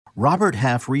Robert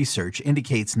Half research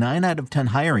indicates 9 out of 10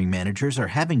 hiring managers are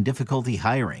having difficulty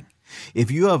hiring.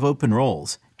 If you have open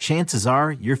roles, chances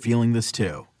are you're feeling this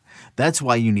too. That's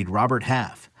why you need Robert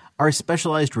Half. Our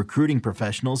specialized recruiting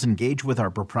professionals engage with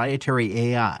our proprietary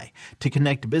AI to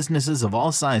connect businesses of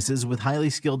all sizes with highly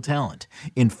skilled talent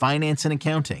in finance and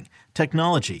accounting,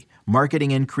 technology,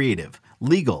 marketing and creative,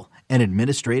 legal, and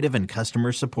administrative and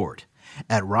customer support.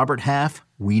 At Robert Half,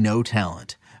 we know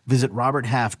talent. Visit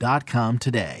roberthalf.com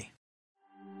today.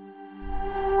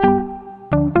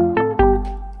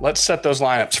 Let's set those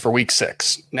lineups for week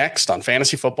 6. Next on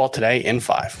Fantasy Football Today in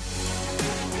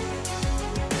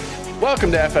 5.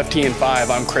 Welcome to FFT in 5.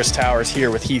 I'm Chris Towers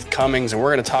here with Heath Cummings, and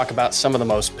we're going to talk about some of the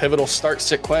most pivotal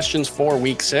start-sit questions for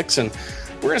week 6. And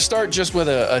we're going to start just with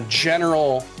a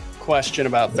general question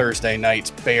about Thursday night's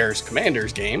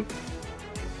Bears-Commanders game.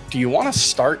 Do you want to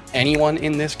start anyone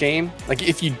in this game? Like,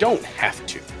 if you don't have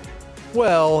to.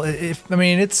 Well,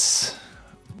 it's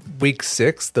week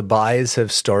 6. The buys have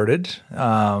started.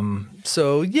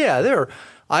 So, yeah,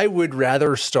 I would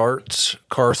rather start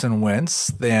Carson Wentz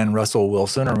than Russell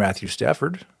Wilson or Matthew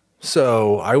Stafford.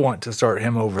 So I want to start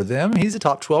him over them. He's a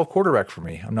top 12 quarterback for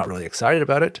me. I'm not really excited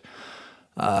about it.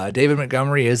 David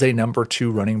Montgomery is a number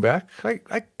 2 running back.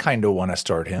 I kind of want to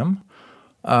start him.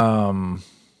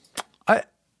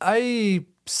 I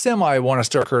semi want to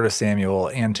start Curtis Samuel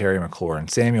and Terry McLaurin.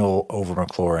 Samuel over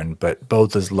McLaurin, but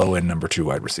both as low-end number 2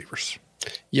 wide receivers.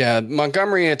 Yeah,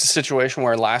 Montgomery, it's a situation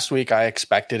where last week I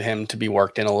expected him to be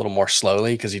worked in a little more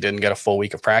slowly because he didn't get a full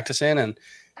week of practice in, and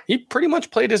he pretty much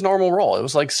played his normal role. It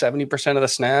was like 70% of the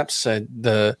snaps.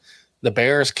 The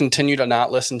Bears continue to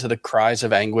not listen to the cries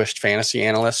of anguished fantasy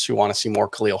analysts who want to see more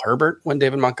Khalil Herbert when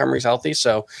David Montgomery's healthy.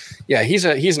 So, yeah, he's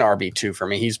an RB2 for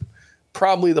me. He's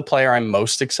probably the player I'm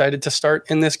most excited to start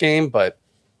in this game, but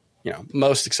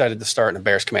most excited to start in a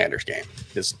Bears-Commanders game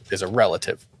is a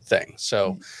relative thing.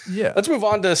 So yeah, let's move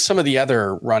on to some of the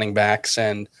other running backs.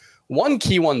 And one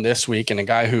key one this week, and a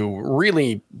guy who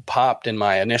really popped in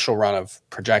my initial run of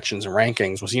projections and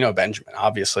rankings, was Benjamin.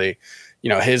 Obviously,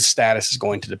 his status is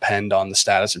going to depend on the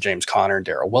status of James Conner and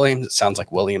Darrell Williams. It sounds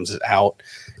like Williams is out.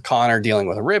 Conner dealing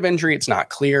with a rib injury. It's not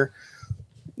clear.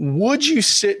 Would you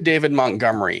sit David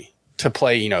Montgomery to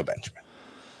play Benjamin?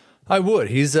 I would.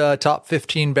 He's a top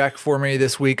 15 back for me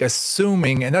this week,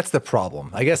 assuming, and that's the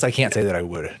problem. I guess I can't say that I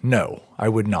would. No, I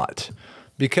would not.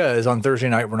 Because on Thursday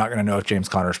night, we're not going to know if James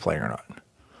Conner's playing or not.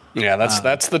 Yeah,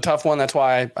 that's the tough one. That's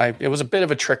why it was a bit of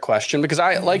a trick question, because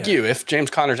you, if James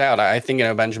Conner's out, I think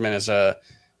Benjamin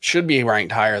should be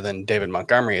ranked higher than David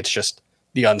Montgomery. It's just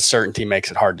the uncertainty makes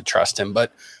it hard to trust him.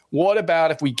 But what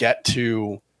about if we get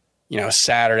to,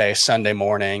 Saturday, Sunday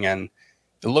morning, and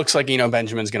it looks like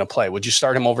Benjamin's going to play? Would you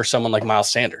start him over someone like Miles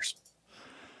Sanders?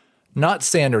 Not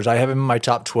Sanders. I have him in my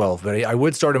top 12, but I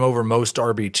would start him over most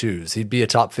RB2s. He'd be a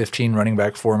top 15 running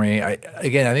back for me. I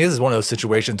think this is one of those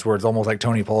situations where it's almost like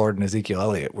Tony Pollard and Ezekiel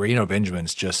Elliott, where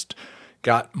Benjamin's just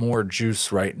got more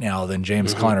juice right now than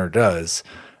James Conner does.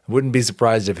 Wouldn't be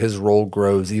surprised if his role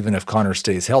grows even if Conner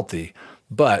stays healthy,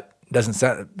 but doesn't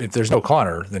sound, if there's no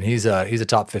Conner, then he's a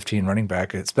top 15 running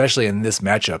back, especially in this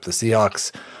matchup. The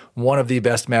Seahawks, one of the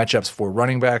best matchups for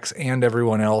running backs and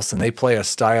everyone else, and they play a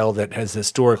style that has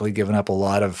historically given up a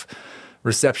lot of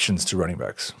receptions to running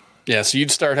backs. Yeah, so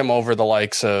you'd start him over the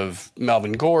likes of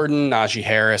Melvin Gordon, Najee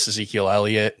Harris, Ezekiel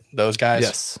Elliott, those guys?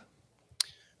 Yes.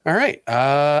 All right.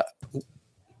 How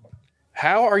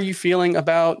are you feeling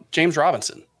about James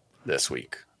Robinson this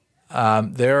week?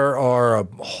 There are a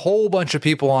whole bunch of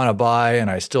people on a bye, and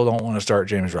I still don't want to start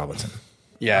James Robinson.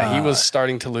 Yeah, he was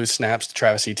starting to lose snaps to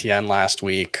Travis Etienne last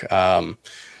week.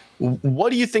 What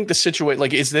do you think the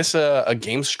situation, is this a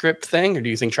game script thing, or do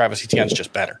you think Travis Etienne's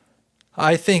just better?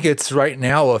 I think it's right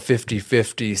now a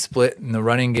 50-50 split in the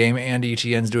running game, and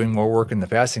Etienne's doing more work in the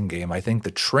passing game. I think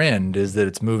the trend is that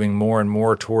it's moving more and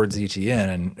more towards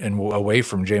Etienne and away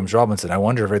from James Robinson. I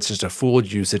wonder if it's just a fooled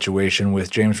you situation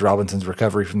with James Robinson's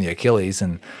recovery from the Achilles.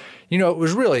 And, it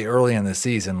was really early in the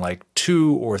season, like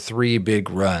 2 or 3 big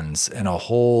runs and a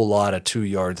whole lot of 2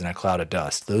 yards in a cloud of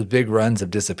dust. Those big runs have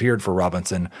disappeared for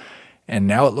Robinson, and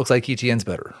now it looks like Etienne's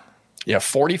better. Yeah,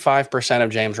 45% of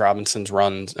James Robinson's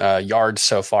runs yards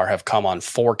so far have come on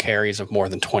 4 carries of more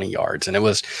than 20 yards. And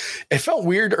it felt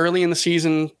weird early in the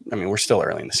season. I mean, we're still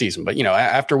early in the season, but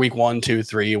after week 1, 2,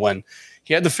 3, when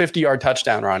he had the 50-yard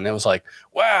touchdown run, it was like,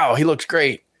 wow, he looks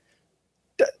great.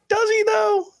 Does he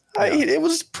though? Yeah.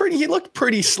 He looked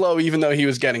pretty slow, even though he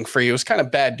was getting free. It was kind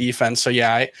of bad defense. So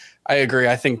yeah, I agree.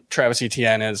 I think Travis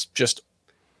Etienne is just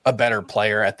a better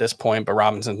player at this point, but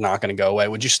Robinson's not going to go away.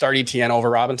 Would you start Etienne over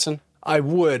Robinson? I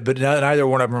would, but neither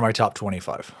one of them are my top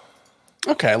 25.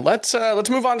 Okay, let's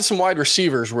move on to some wide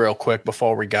receivers real quick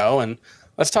before we go, and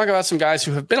let's talk about some guys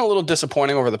who have been a little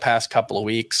disappointing over the past couple of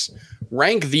weeks.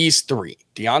 Rank these three: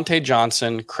 Deontay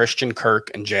Johnson, Christian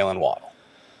Kirk, and Jalen Waddle.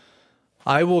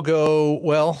 I will go,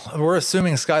 well, we're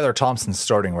assuming Skylar Thompson's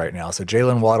starting right now, so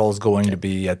Jalen Waddle is going to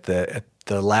be at the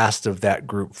last of that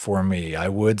group for me. I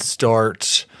would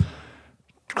start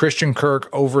Christian Kirk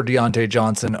over Deontay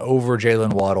Johnson, over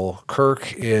Jalen Waddle.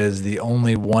 Kirk is the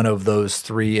only one of those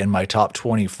three in my top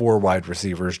 24 wide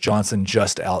receivers. Johnson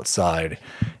just outside.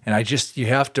 And you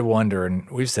have to wonder, and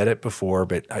we've said it before,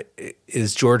 but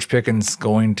is George Pickens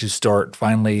going to start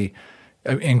finally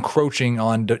encroaching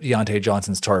on Deontay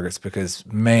Johnson's targets? Because,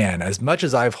 man, as much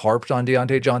as I've harped on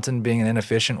Deontay Johnson being an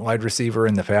inefficient wide receiver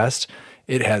in the past,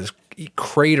 it has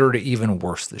cratered even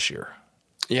worse this year.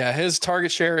 Yeah, his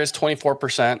target share is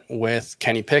 24% with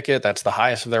Kenny Pickett. That's the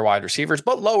highest of their wide receivers,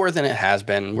 but lower than it has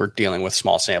been. We're dealing with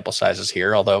small sample sizes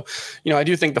here. Although, I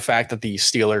do think the fact that the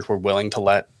Steelers were willing to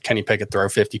let Kenny Pickett throw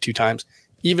 52 times,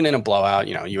 even in a blowout,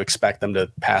 you expect them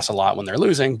to pass a lot when they're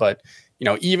losing. But,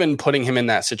 even putting him in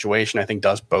that situation, I think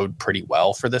does bode pretty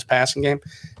well for this passing game.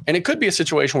 And it could be a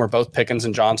situation where both Pickens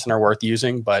and Johnson are worth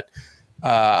using. But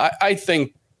I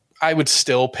think I would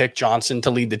still pick Johnson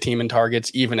to lead the team in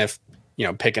targets, even if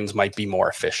Pickens might be more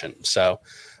efficient. So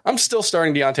I'm still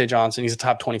starting Deontay Johnson. He's a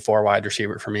top 24 wide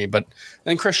receiver for me, but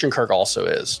then Christian Kirk also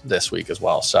is this week as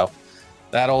well. So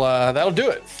that'll do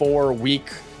it for week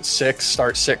 6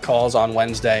 start sit calls on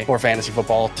Wednesday for fantasy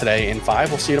football today in 5.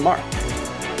 We'll see you tomorrow.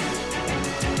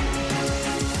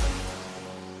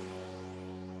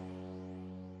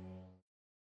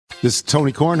 This is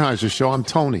Tony Kornheiser's show. I'm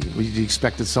Tony. You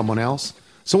expected someone else?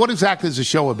 So what exactly is the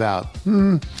show about?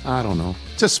 I don't know.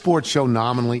 It's a sports show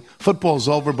nominally. Football's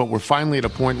over, but we're finally at a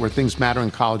point where things matter in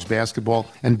college basketball,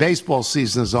 and baseball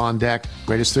season is on deck.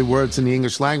 Greatest 3 words in the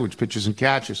English language, pitchers and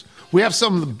catchers. We have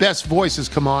some of the best voices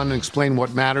come on and explain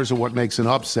what matters or what makes an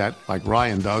upset, like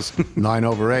Ryan does.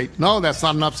 9/8. No, that's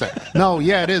not an upset. No,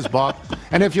 yeah, it is, Bob.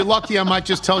 And if you're lucky, I might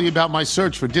just tell you about my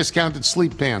search for discounted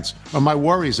sleep pants or my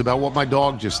worries about what my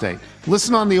dog just ate.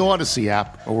 Listen on the Odyssey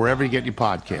app or wherever you get your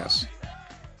podcasts.